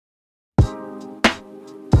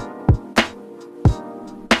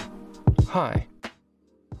Hi.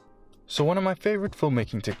 So one of my favorite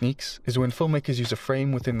filmmaking techniques is when filmmakers use a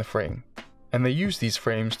frame within the frame, and they use these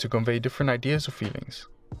frames to convey different ideas or feelings.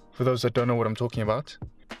 For those that don't know what I'm talking about,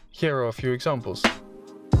 here are a few examples.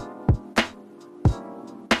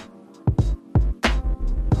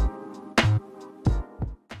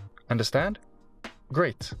 Understand?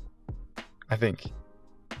 Great. I think.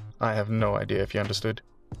 I have no idea if you understood.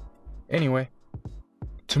 Anyway,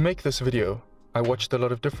 to make this video, I watched a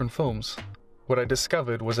lot of different films. What I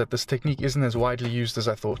discovered was that this technique isn't as widely used as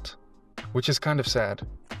I thought, which is kind of sad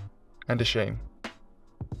and a shame,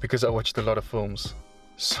 because I watched a lot of films.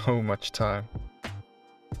 So much time.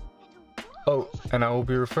 Oh, and I will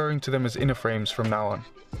be referring to them as inner frames from now on.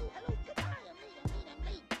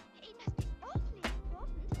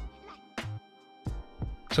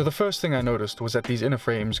 So the first thing I noticed was that these inner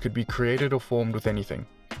frames could be created or formed with anything.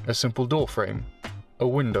 A simple door frame, a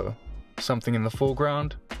window, something in the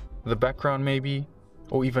foreground, the background maybe,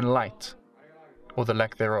 or even light, or the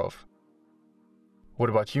lack thereof. What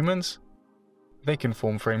about humans? They can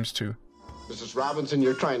form frames too. Mrs. Robinson,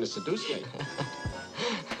 you're trying to seduce me.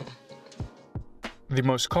 The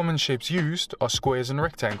most common shapes used are squares and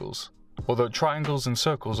rectangles, although triangles and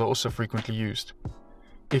circles are also frequently used.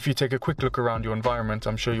 If you take a quick look around your environment,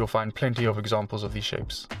 I'm sure you'll find plenty of examples of these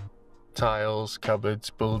shapes. Tiles, cupboards,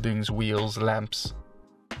 buildings, wheels, lamps.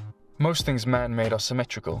 Most things man-made are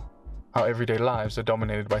symmetrical. Our everyday lives are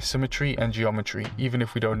dominated by symmetry and geometry, even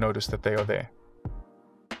if we don't notice that they are there.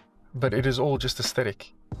 But it is all just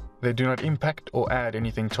aesthetic. They do not impact or add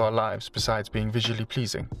anything to our lives besides being visually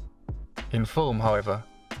pleasing. In film, however,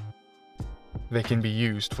 they can be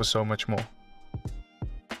used for so much more.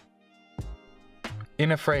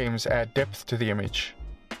 Inner frames add depth to the image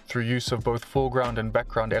through use of both foreground and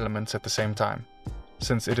background elements at the same time.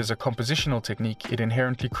 Since it is a compositional technique, it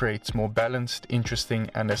inherently creates more balanced, interesting,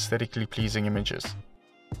 and aesthetically pleasing images.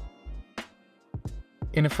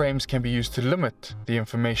 Inner frames can be used to limit the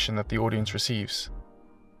information that the audience receives.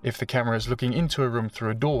 If the camera is looking into a room through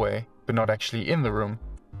a doorway, but not actually in the room,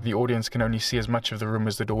 the audience can only see as much of the room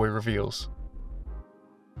as the doorway reveals.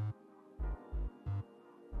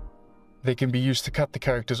 They can be used to cut the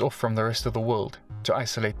characters off from the rest of the world, to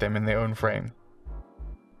isolate them in their own frame.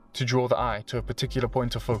 To draw the eye to a particular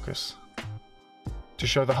point of focus. To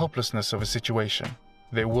show the helplessness of a situation,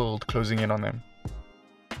 their world closing in on them.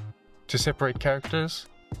 To separate characters,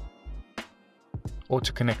 or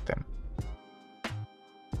to connect them.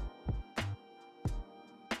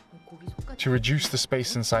 To reduce the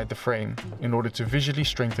space inside the frame in order to visually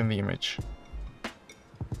strengthen the image.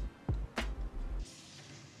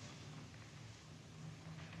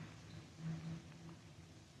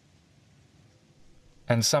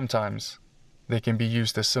 And sometimes, they can be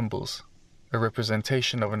used as symbols, a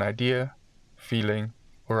representation of an idea, feeling,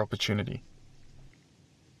 or opportunity.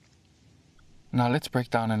 Now let's break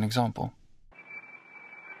down an example.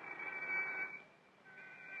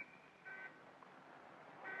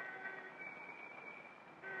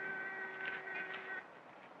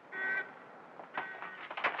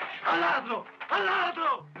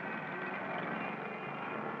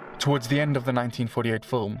 Towards the end of the 1948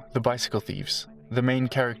 film, The Bicycle Thieves, the main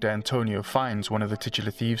character Antonio finds one of the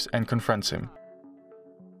titular thieves and confronts him.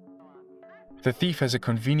 The thief has a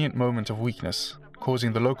convenient moment of weakness,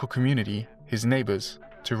 causing the local community, his neighbors,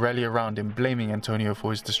 to rally around him, blaming Antonio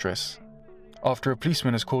for his distress. After a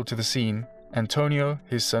policeman is called to the scene, Antonio,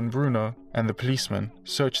 his son Bruno, and the policeman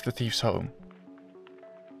search the thief's home.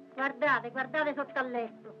 Guardate sotto al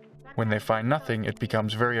letto. When they find nothing, it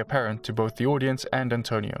becomes very apparent to both the audience and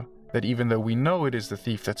Antonio that even though we know it is the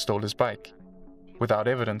thief that stole his bike, without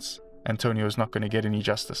evidence, Antonio is not going to get any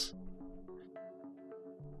justice.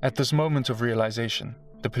 At this moment of realization,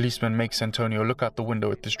 the policeman makes Antonio look out the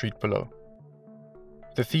window at the street below.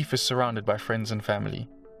 The thief is surrounded by friends and family,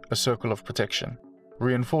 a circle of protection,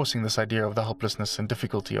 reinforcing this idea of the helplessness and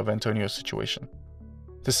difficulty of Antonio's situation.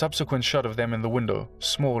 The subsequent shot of them in the window,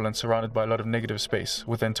 small and surrounded by a lot of negative space,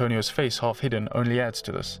 with Antonio's face half hidden, only adds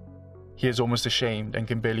to this. He is almost ashamed and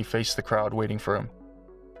can barely face the crowd waiting for him.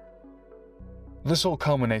 This all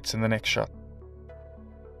culminates in the next shot.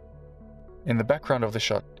 In the background of the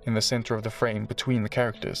shot, in the center of the frame between the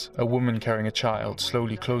characters, a woman carrying a child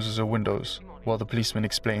slowly closes her windows, while the policeman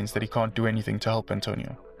explains that he can't do anything to help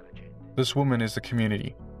Antonio. This woman is the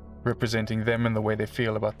community, representing them and the way they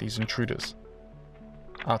feel about these intruders.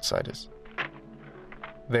 Outsiders.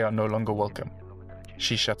 They are no longer welcome.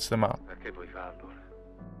 She shuts them out.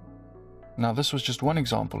 Now this was just one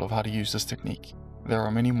example of how to use this technique. There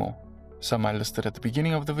are many more. Some I listed at the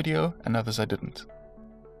beginning of the video and others I didn't.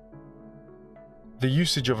 The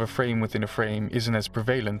usage of a frame within a frame isn't as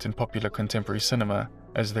prevalent in popular contemporary cinema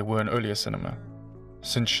as they were in earlier cinema.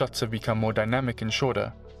 Since shots have become more dynamic and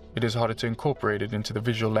shorter, it is harder to incorporate it into the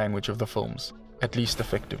visual language of the films, at least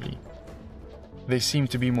effectively. They seem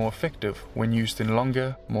to be more effective when used in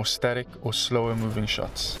longer, more static or slower moving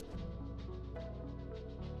shots.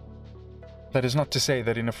 That is not to say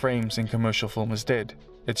that inner frames in commercial film is dead,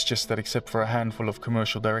 it's just that except for a handful of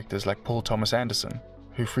commercial directors like Paul Thomas Anderson,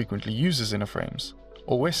 who frequently uses inner frames,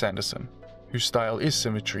 or Wes Anderson, whose style is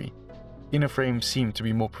symmetry, inner frames seem to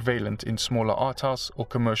be more prevalent in smaller art house or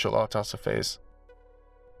commercial art house affairs.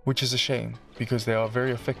 Which is a shame, because they are a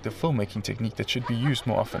very effective filmmaking technique that should be used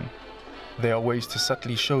more often. They are ways to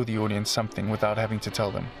subtly show the audience something without having to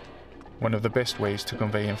tell them. One of the best ways to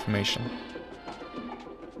convey information.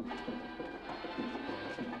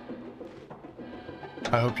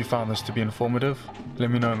 I hope you found this to be informative.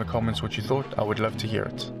 Let me know in the comments what you thought. I would love to hear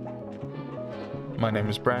it. My name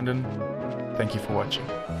is Brandon. Thank you for watching.